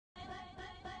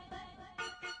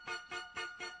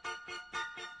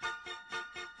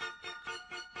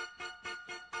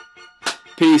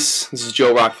Peace, this is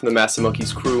JoRawk from the Master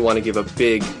Monkees crew. Want to give a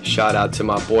big shout out to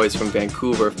my boys from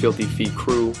Vancouver, Filthee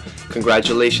crew.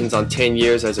 Congratulations on 10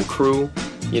 years as a crew.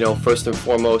 You know, first and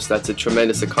foremost, that's a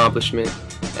tremendous accomplishment,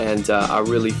 and I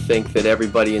really think that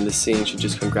everybody in the scene should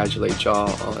just congratulate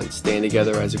y'all on staying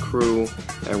together as a crew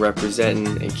and representing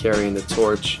and carrying the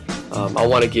torch. I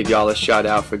want to give y'all a shout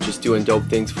out for just doing dope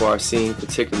things for our scene,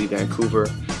 particularly Vancouver,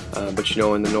 but you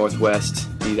know, in the Northwest,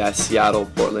 be that Seattle,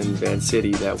 Portland, Van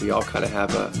City, that we all kind of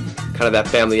have a that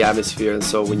family atmosphere. And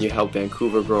so when you help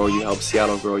Vancouver grow, you help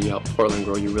Seattle grow, you help Portland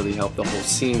grow, you really help the whole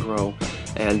scene grow.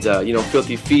 And you know,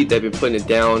 Filthee, they've been putting it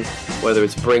down, whether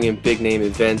it's bringing big name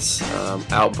events,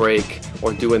 Outbreak,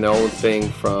 or doing their own thing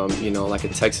from, you know, like a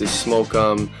Texas Smoke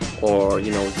 'em, or,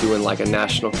 you know, doing like a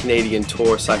national Canadian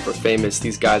tour, Cypher Famous.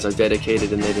 These guys are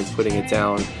dedicated and they've been putting it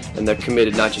down, and they're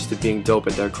committed not just to being dope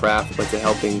at their craft, but to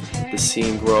helping the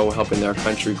scene grow, helping their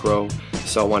country grow.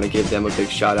 So I want to give them a big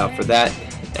shout out for that.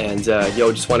 And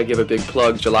yo, just want to give a big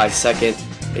plug. July 2nd,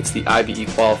 it's the IBE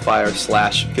qualifier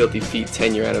 / Filthee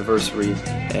 10-year anniversary,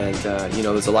 and you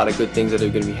know, there's a lot of good things that are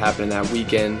going to be happening that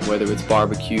weekend, whether it's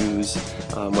barbecues,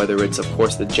 whether it's of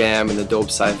course the jam and the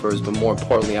dope ciphers, but more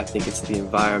importantly I think it's the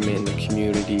environment and the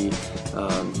community,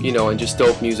 you know, and just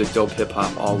dope music, dope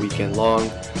hip-hop all weekend long.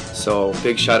 So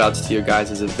big shout outs to your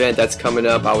guys' event that's coming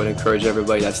up. I would encourage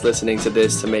everybody that's listening to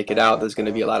this to make it out. There's going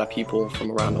to be a lot of people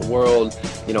from around the world,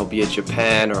 you know, be it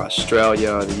Japan or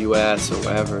Australia or the US or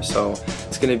wherever. So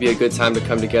it's going to be a good time to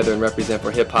come together and represent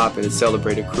for hip-hop and to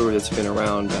celebrate a crew that's been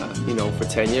around, you know, for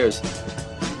 10 years.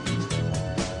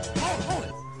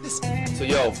 So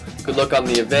yo, good luck on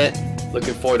the event.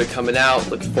 Looking forward to coming out,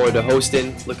 looking forward to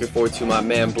hosting, looking forward to my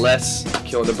man Bless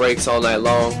killing the breaks all night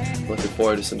long, looking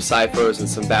forward to some ciphers and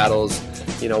some battles,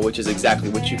 you know, which is exactly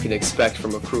what you can expect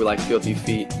from a crew like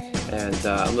Filthee, and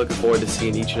I'm looking forward to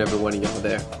seeing each and every one of y'all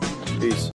there. Peace.